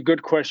 it's a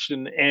good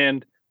question,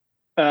 and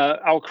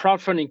our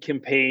crowdfunding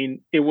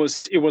campaign, it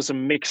was a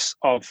mix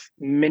of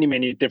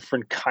many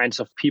different kinds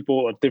of people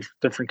or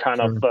different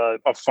kind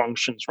of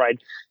functions, right?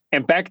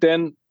 And back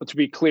then, to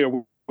be clear,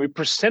 we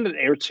presented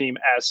Airtame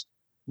as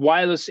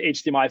wireless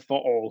HDMI for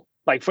all,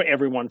 like for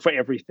everyone, for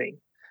everything.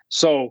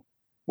 So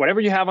whatever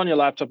you have on your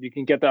laptop, you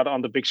can get that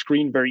on the big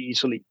screen very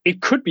easily.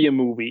 It could be a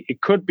movie,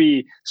 it could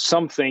be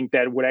something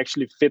that would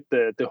actually fit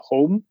the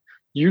home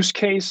use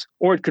case,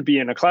 or it could be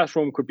in a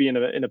classroom, could be in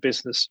a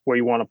business where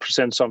you want to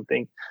present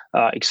something,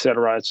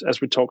 etc.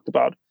 As we talked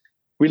about,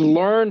 we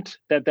learned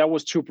that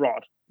was too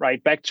broad,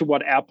 right? Back to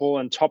what Apple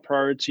and top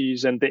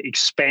priorities and the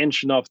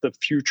expansion of the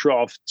future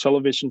of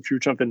television,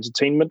 future of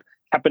entertainment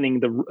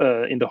happening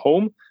in the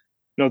home.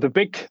 The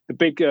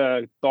big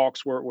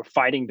dogs were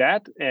fighting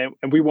that, and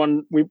we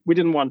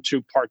didn't want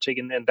to partake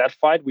in that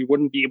fight. We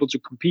wouldn't be able to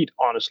compete,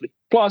 honestly.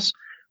 Plus,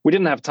 we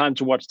didn't have time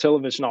to watch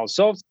television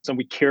ourselves, and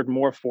we cared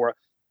more for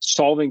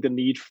solving the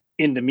need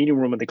in the meeting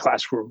room and the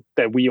classroom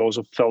that we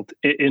also felt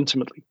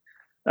intimately.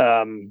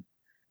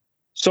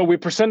 So we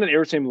presented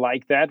Airtame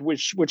like that,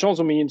 which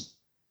also means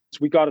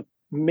we got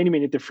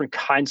many different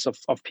kinds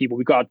of people.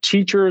 We got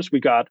teachers, we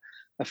got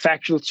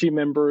faculty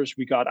members,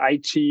 we got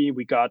IT,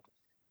 we got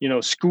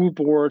school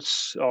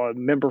boards, or a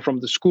member from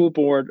the school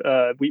board.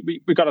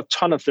 We got a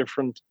ton of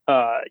different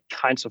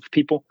kinds of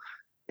people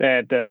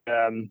that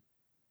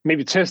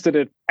maybe tested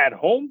it at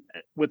home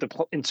with the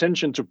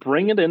intention to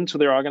bring it into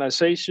their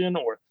organization,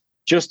 or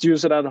just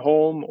use it at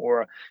home,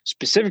 or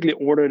specifically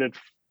ordered it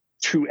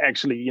to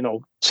actually,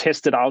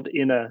 test it out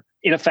in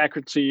a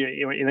faculty,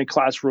 in a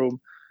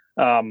classroom.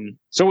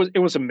 So it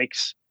was a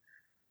mix.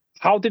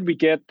 How did we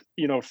get,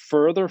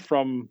 further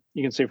from,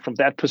 you can say, from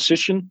that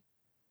position?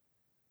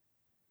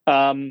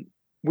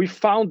 We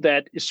found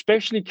that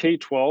especially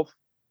K-12,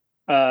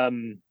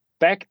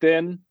 back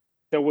then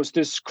there was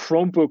this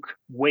Chromebook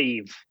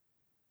wave.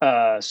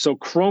 So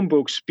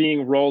Chromebooks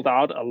being rolled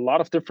out a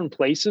lot of different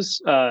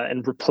places,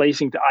 and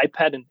replacing the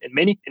iPad in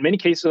many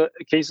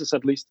cases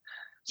at least.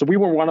 So we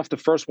were one of the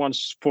first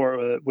ones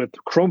with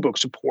Chromebook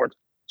support.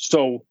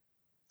 So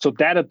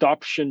that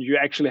adoption, you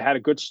actually had a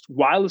good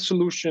wireless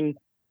solution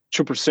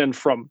to present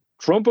from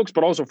Chromebooks,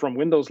 but also from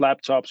Windows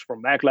laptops,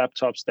 from Mac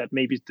laptops that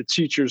maybe the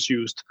teachers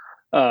used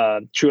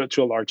to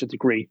a larger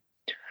degree.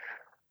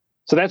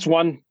 So that's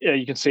one,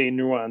 you can say,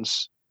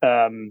 nuance.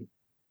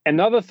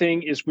 Another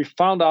thing is we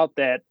found out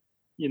that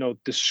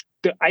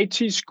the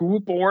IT school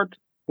board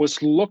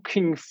was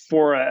looking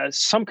for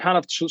some kind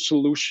of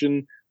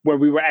solution where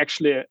we were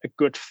actually a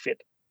good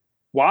fit.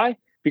 Why?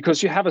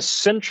 Because you have a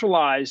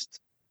centralized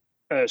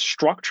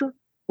structure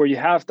where you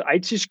have the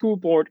IT school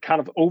board kind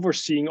of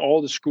overseeing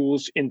all the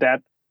schools in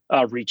that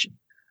region.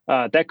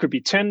 That could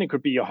be 10, it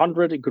could be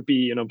 100, it could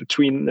be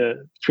between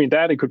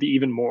that, it could be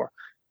even more.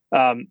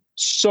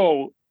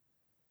 So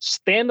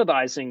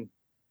standardizing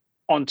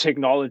on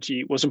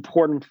technology was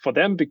important for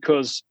them,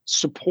 because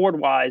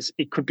support-wise,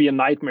 it could be a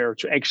nightmare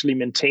to actually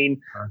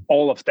maintain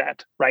all of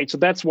that, right? So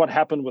that's what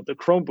happened with the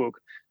Chromebook.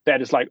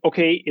 That is like,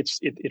 okay,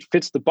 it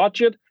fits the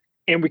budget,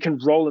 and we can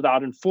roll it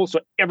out in full.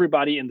 So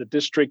everybody in the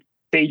district,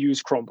 they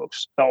use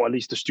Chromebooks, or at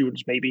least the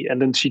students maybe, and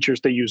then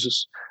teachers, they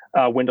use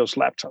Windows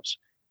laptops.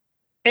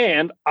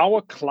 And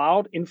our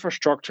cloud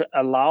infrastructure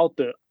allowed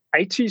the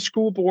IT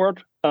school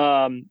board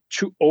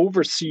to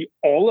oversee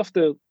all of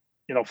the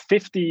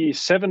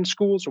 57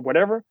 schools or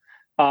whatever,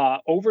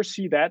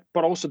 oversee that,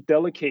 but also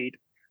delegate,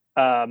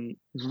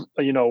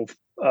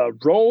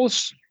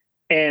 roles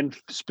and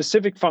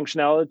specific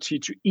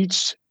functionality to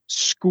each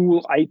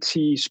school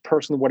IT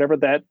person, whatever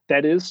that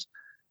is,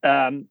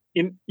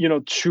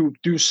 to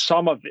do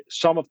some of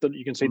the,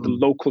 you can say, the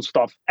local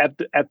stuff at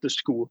the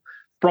school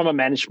from a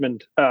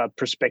management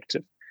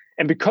perspective.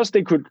 And because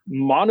they could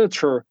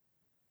monitor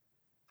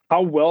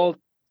how well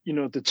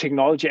the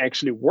technology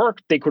actually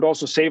worked, they could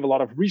also save a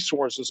lot of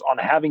resources on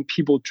having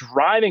people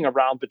driving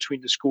around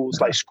between the schools,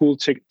 like school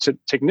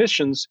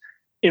technicians,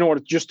 in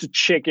order just to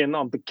check in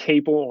on the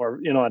cable or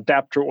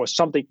adapter or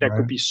something that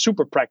could be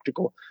super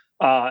practical,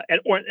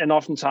 and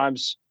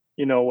oftentimes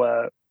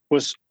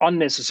was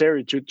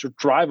unnecessary to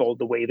drive all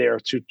the way there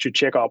to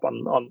check up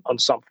on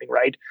something,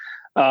 right?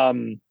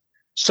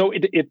 So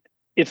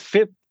it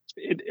fit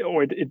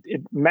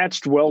it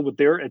matched well with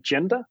their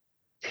agenda.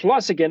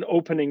 Plus, again,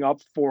 opening up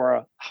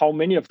for how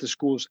many of the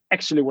schools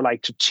actually would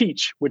like to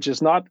teach, which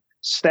is not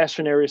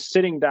stationary,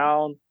 sitting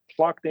down,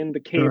 plugged in the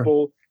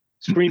cable,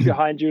 screen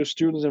behind you,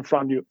 students in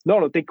front of you.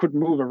 No, they could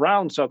move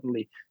around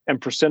suddenly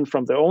and present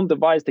from their own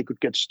device. They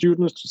could get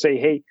students to say,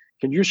 "Hey,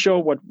 can you show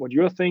what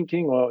you're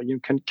thinking?" Or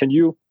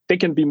they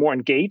can be more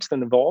engaged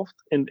and involved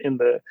in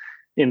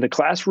the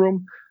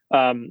classroom.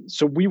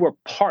 So we were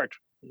part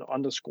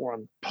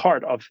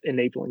of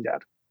enabling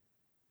that.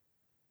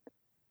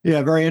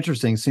 Yeah, very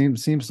interesting.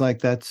 Seems like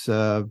that's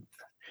a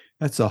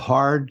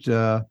hard.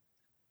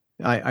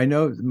 I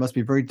know it must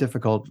be very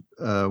difficult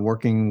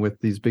working with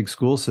these big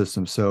school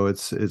systems. So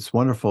it's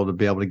wonderful to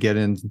be able to get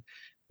in,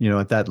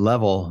 at that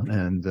level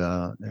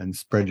and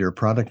spread your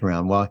product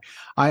around. Well,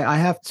 I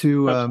have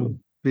to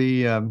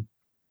be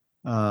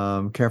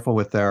careful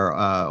with our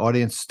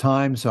audience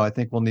time, so I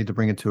think we'll need to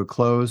bring it to a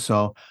close.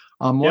 So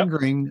I'm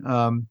wondering,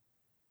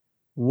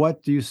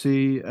 what do you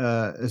see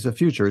as a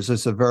future? Is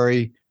this a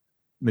very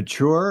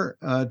mature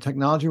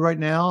technology right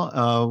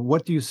now?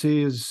 What do you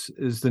see is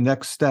the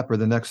next step or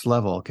the next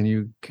level? Can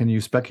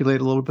you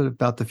speculate a little bit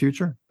about the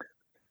future?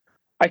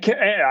 I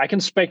can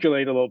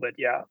speculate a little bit.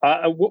 Yeah.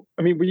 I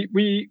mean,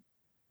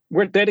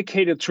 we're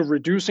dedicated to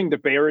reducing the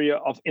barrier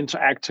of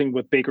interacting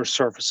with bigger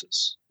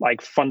surfaces.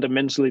 Like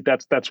fundamentally,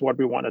 that's what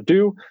we want to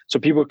do. So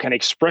people can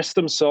express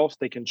themselves,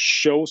 they can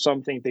show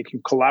something, they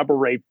can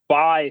collaborate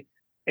by,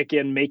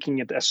 again, making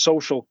it a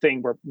social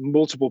thing where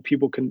multiple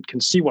people can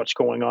see what's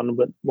going on,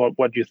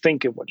 what you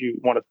think and what you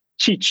want to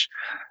teach.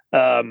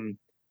 And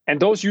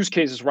those use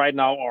cases right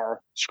now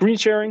are screen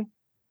sharing,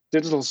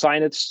 digital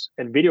signage,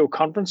 and video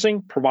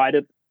conferencing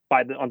provided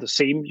on the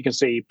same, you can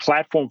say,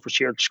 platform for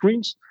shared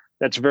screens.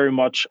 That's very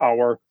much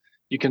our,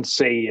 you can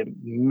say,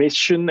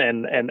 mission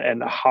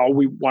and how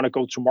we want to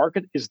go to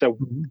market is that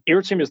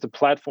Airtame is the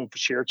platform for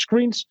shared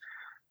screens.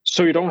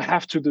 So you don't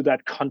have to do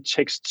that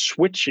context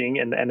switching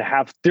and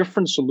have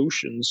different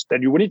solutions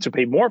that you will need to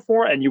pay more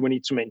for and you will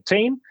need to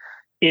maintain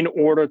in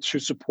order to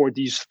support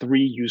these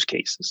three use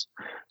cases.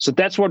 So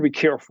that's what we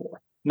care for.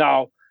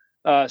 Now,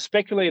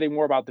 speculating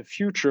more about the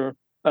future,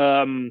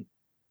 how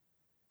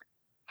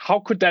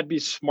could that be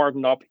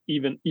smartened up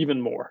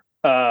even more?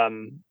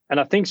 And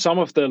I think some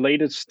of the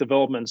latest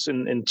developments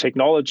in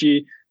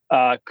technology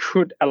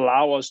could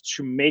allow us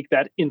to make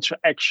that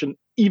interaction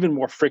even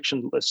more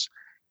frictionless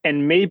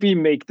and maybe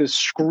make the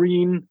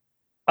screen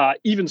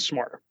even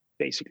smarter,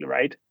 basically,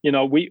 right?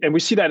 We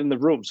see that in the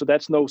room, so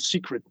that's no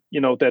secret.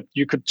 That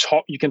you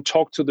can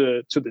talk to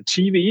the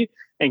TV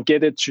and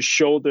get it to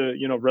show the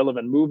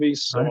relevant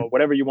movies or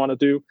whatever you want to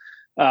do.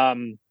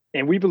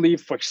 And we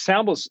believe, for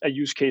example, a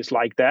use case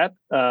like that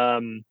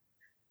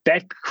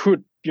that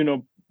could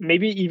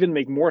maybe even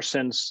make more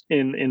sense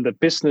in the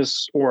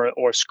business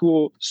or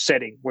school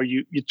setting where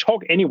you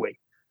talk anyway.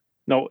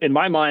 No, in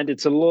my mind,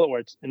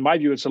 in my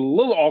view, it's a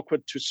little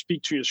awkward to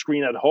speak to your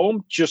screen at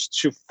home just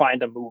to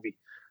find a movie.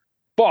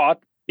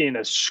 But in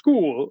a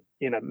school,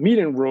 in a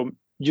meeting room,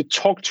 you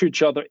talk to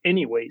each other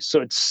anyway.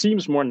 So it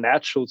seems more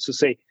natural to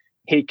say,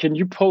 "Hey, can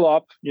you pull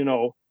up,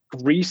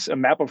 Greece, a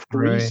map of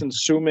Greece, and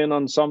zoom in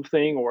on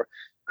something?" Or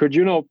could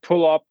you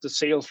pull up the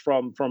sales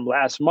from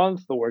last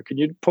month? Or can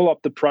you pull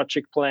up the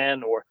project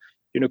plan? Or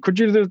could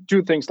you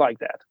do things like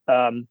that?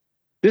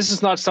 This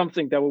is not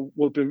something that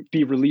will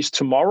be released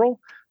tomorrow.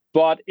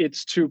 But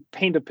it's to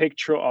paint a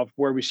picture of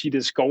where we see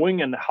this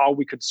going and how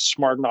we could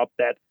smarten up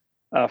that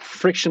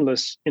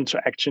frictionless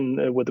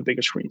interaction with the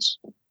bigger screens.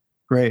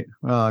 Great.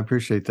 Well, I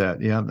appreciate that.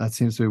 Yeah, that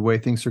seems to be the way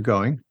things are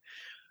going.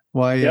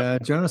 Why,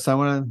 Jonas, I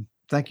want to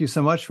thank you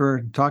so much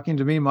for talking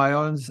to me, my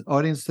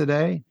audience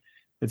today.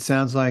 It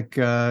sounds like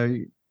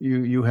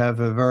you have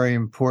a very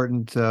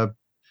important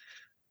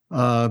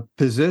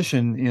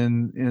position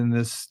in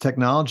this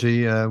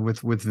technology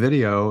with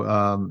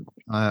video.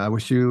 I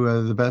wish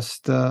you the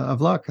best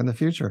of luck in the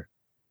future.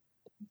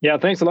 Yeah,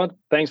 thanks a lot.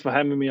 Thanks for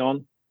having me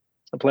on.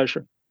 A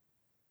pleasure.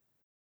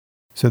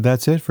 So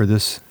that's it for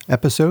this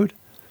episode.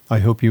 I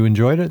hope you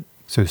enjoyed it.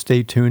 So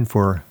stay tuned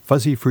for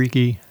Fuzzy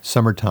Freaky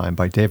Summertime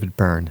by David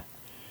Byrne.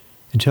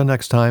 Until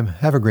next time,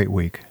 have a great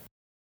week.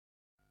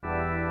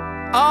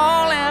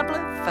 All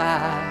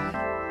amplified,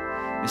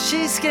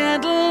 she's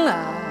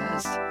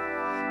scandalized,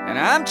 and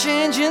I'm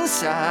changing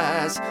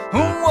size. Who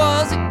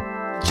was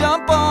it?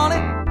 Jump on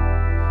it.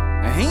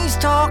 And he's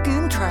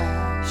talking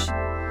trash,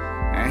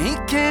 and he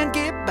can't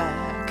get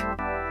back,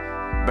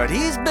 but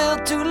he's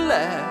built to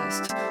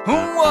last. Who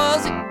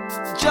was it?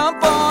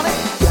 Jump on it.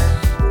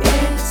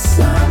 It's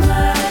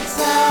summertime.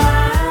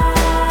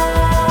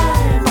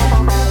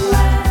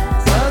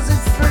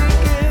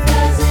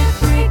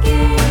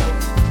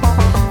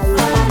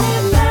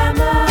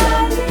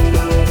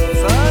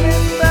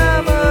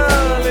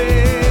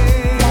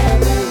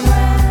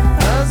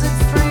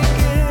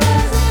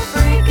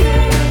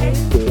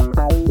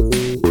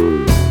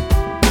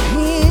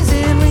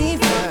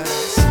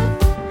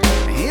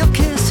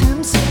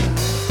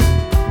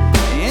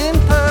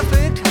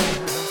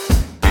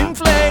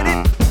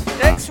 Inflated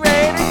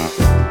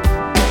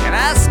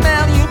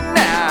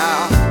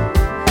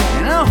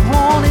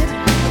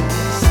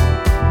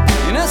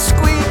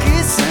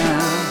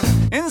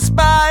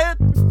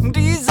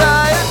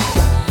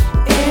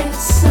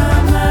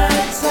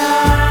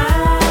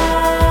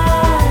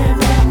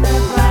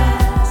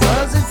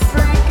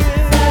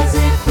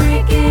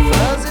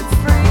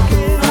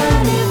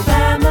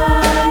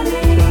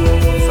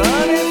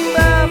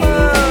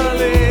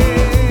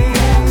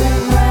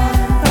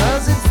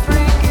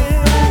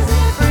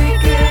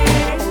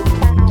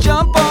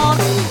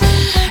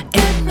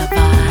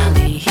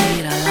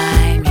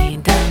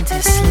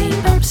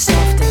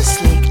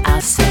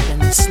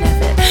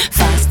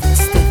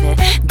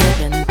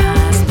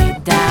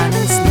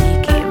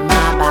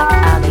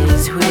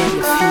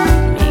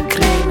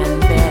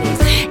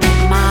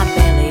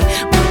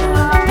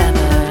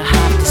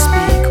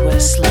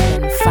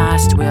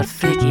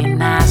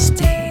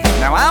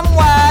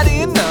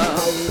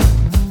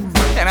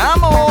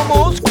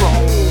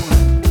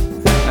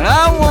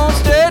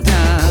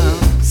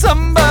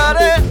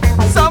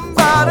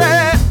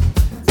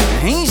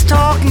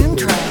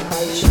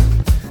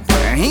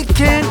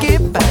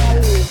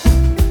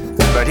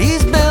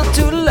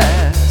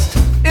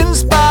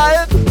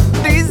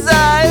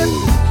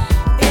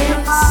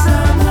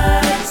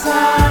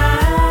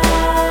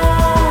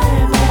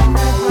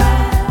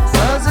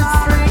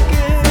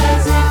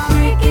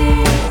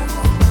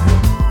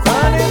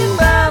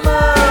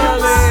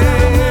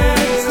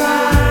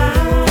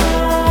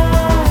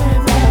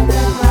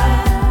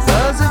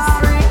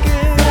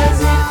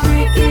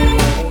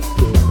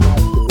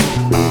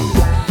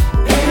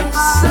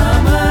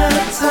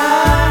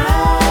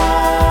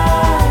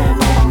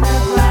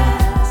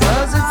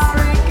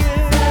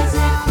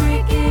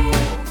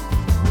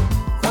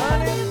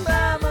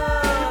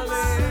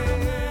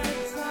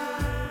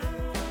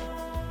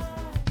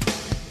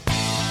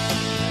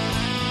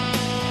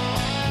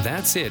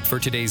That's it for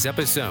today's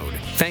episode.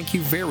 Thank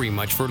you very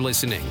much for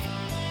listening.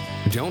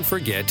 Don't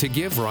forget to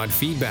give Rod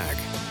feedback.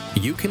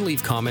 You can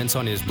leave comments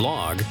on his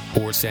blog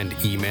or send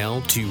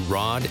email to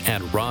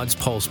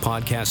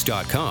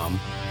rod@rodspulsepodcast.com.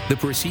 The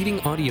preceding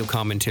audio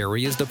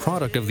commentary is the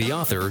product of the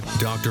author,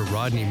 Dr.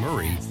 Rodney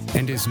Murray,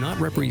 and does not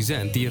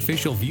represent the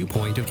official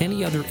viewpoint of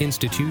any other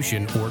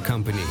institution or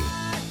company.